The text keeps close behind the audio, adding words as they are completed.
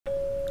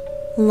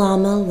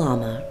Llama,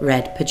 Llama,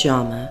 Red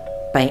Pajama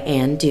by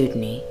Anna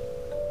Dewdney.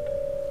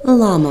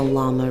 Llama,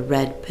 Llama,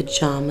 Red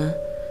Pajama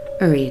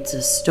reads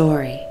a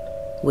story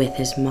with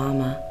his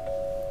mama.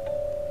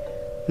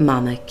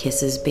 Mama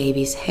kisses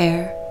baby's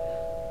hair.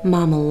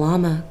 Mama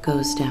Llama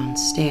goes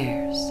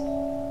downstairs.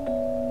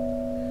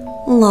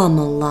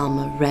 Llama,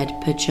 Llama, Red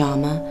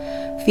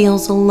Pajama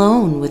feels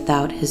alone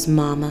without his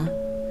mama.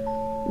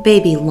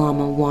 Baby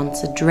Llama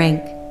wants a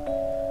drink.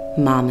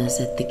 Mama's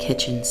at the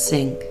kitchen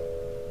sink.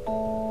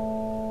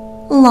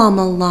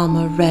 Llama,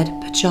 Llama, Red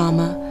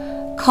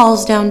Pajama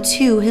calls down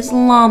to his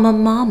llama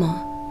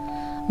mama.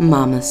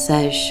 Mama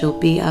says she'll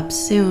be up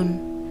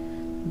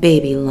soon.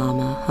 Baby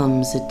Llama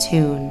hums a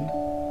tune.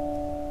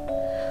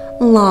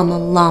 Llama,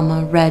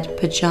 Llama, Red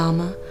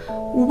Pajama,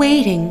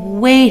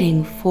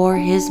 waiting for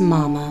his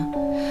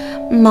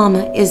mama.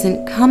 Mama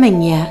isn't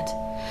coming yet.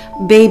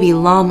 Baby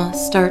Llama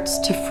starts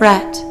to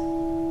fret.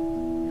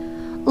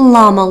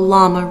 Llama,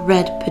 Llama,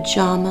 Red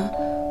Pajama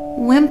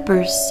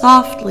whimpers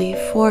softly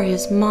for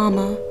his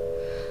mama.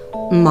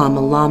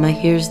 Mama Llama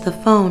hears the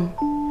phone.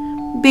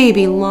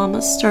 Baby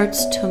Llama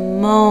starts to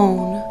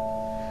moan.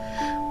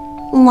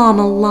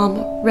 Llama,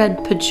 Llama,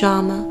 Red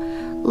Pajama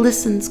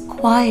listens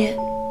quiet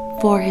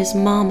for his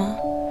mama.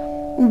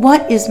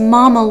 What is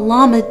Mama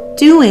Llama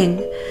doing?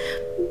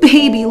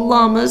 Baby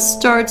Llama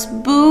starts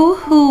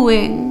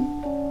boo-hooing.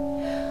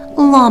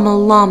 Llama,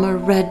 Llama,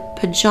 Red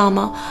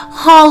Pajama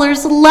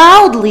hollers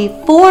loudly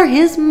for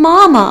his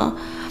mama.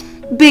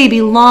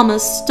 Baby Llama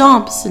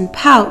stomps and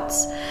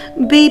pouts.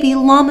 Baby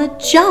Llama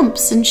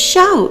jumps and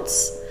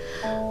shouts.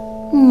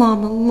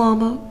 Llama,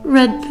 Llama,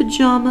 Red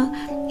Pajama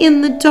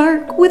in the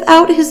dark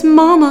without his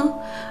mama.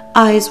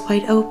 Eyes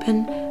wide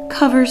open,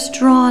 covers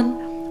drawn.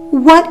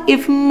 What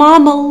if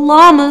Mama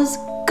Llama's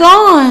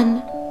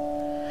gone?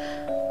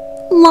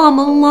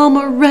 Llama,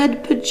 Llama,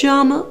 Red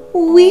Pajama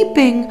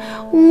weeping,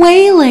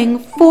 wailing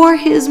for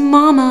his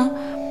mama.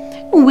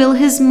 Will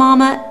his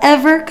mama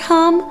ever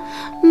come?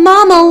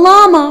 Mama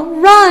Llama,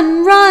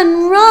 run,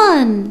 run,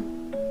 run!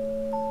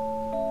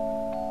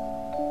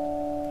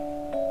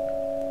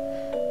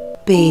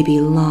 Baby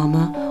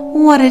Llama,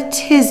 what a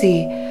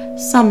tizzy!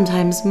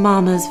 Sometimes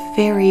Mama's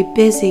very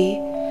busy.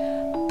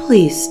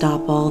 Please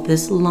stop all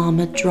this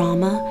llama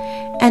drama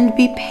and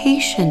be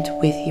patient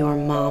with your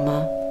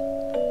mama.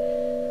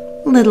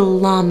 Little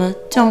llama,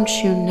 don't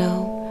you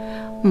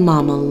know?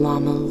 Mama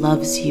Llama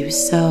loves you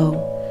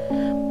so.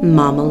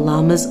 Mama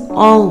Llama's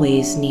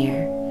always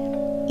near,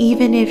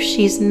 even if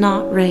she's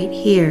not right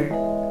here.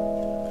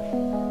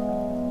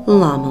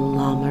 Llama,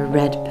 Llama,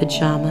 Red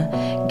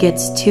Pajama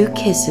gets 2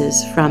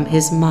 kisses from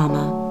his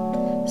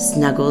mama,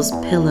 snuggles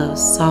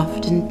pillows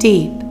soft and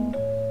deep.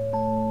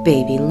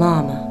 Baby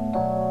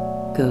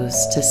Llama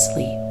goes to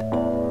sleep.